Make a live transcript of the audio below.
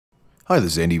Hi,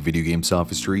 this is Andy, Video Game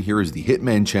Sophistry. Here is the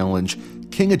Hitman Challenge,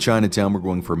 King of Chinatown. We're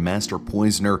going for Master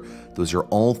Poisoner. Those are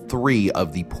all three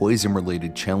of the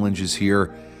poison-related challenges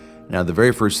here. Now, the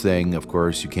very first thing, of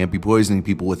course, you can't be poisoning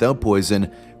people without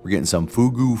poison. We're getting some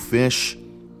fugu fish.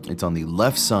 It's on the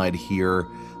left side here.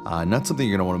 Not something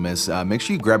you're going to want to miss. Make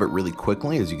sure you grab it really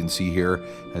quickly, as you can see here,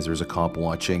 as there's a cop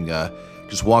watching.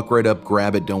 Just walk right up,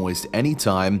 grab it, don't waste any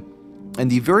time. And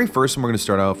the very first one we're going to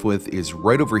start off with is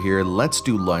right over here. Let's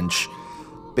do lunch.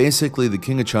 Basically, the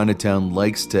King of Chinatown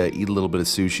likes to eat a little bit of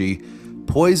sushi,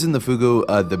 poison the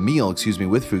meal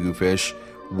with fugu fish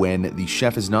when the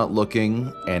chef is not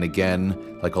looking, and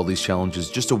again, like all these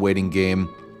challenges, just a waiting game.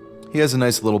 He has a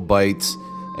nice little bite,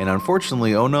 and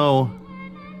unfortunately, oh no,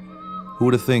 who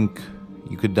would have think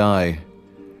you could die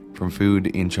from food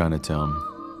in Chinatown?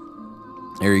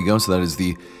 There you go, so that is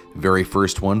the very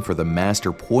first one for the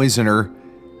Master Poisoner.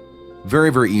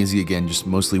 Very, very easy, again, just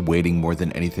mostly waiting more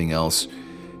than anything else.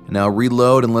 Now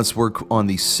reload and let's work on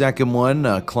the second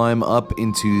one. Climb up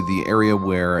into the area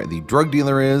where the drug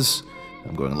dealer is.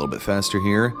 I'm going a little bit faster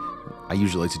here. I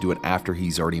usually like to do it after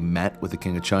he's already met with the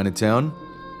King of Chinatown.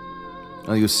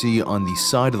 Now you'll see on the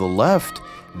side of the left,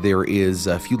 there is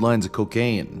a few lines of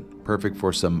cocaine. Perfect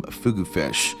for some fugu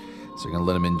fish. So you're going to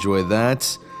let him enjoy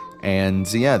that.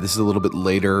 And yeah, this is a little bit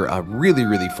later. A really,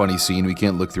 really funny scene. We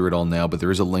can't look through it all now, but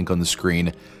there is a link on the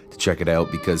screen to check it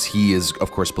out because he is,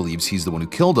 of course, believes he's the one who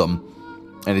killed him.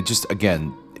 And it just,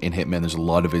 again, in Hitman, there's a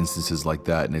lot of instances like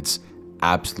that, and it's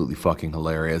absolutely fucking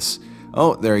hilarious.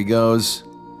 Oh, there he goes.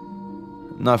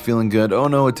 Not feeling good. Oh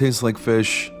no, it tastes like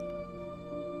fish.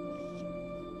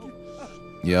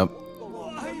 Yep.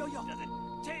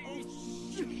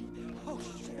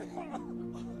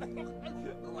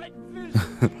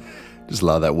 Just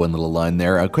allow that one little line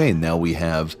there. Okay, now we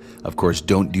have, of course,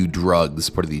 don't do drugs,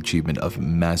 part of the achievement of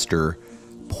Master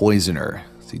Poisoner.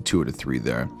 See, 2 out of 3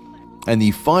 there. And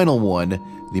the final one,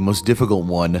 the most difficult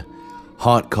one,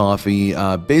 hot coffee.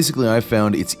 Basically, I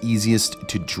found it's easiest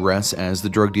to dress as the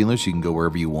drug dealer, so you can go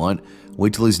wherever you want.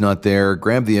 Wait till he's not there,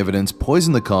 grab the evidence,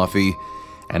 poison the coffee,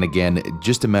 and again,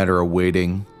 just a matter of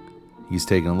waiting. He's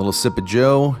taking a little sip of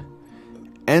Joe,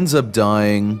 ends up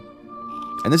dying.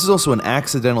 And this is also an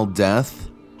accidental death,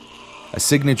 a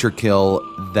signature kill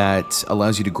that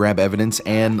allows you to grab evidence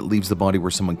and leaves the body where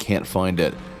someone can't find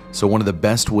it. So one of the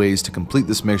best ways to complete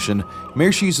this mission.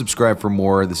 Make sure you subscribe for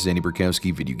more. This is Andy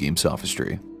Borkowski, Video Game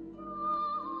Sophistry.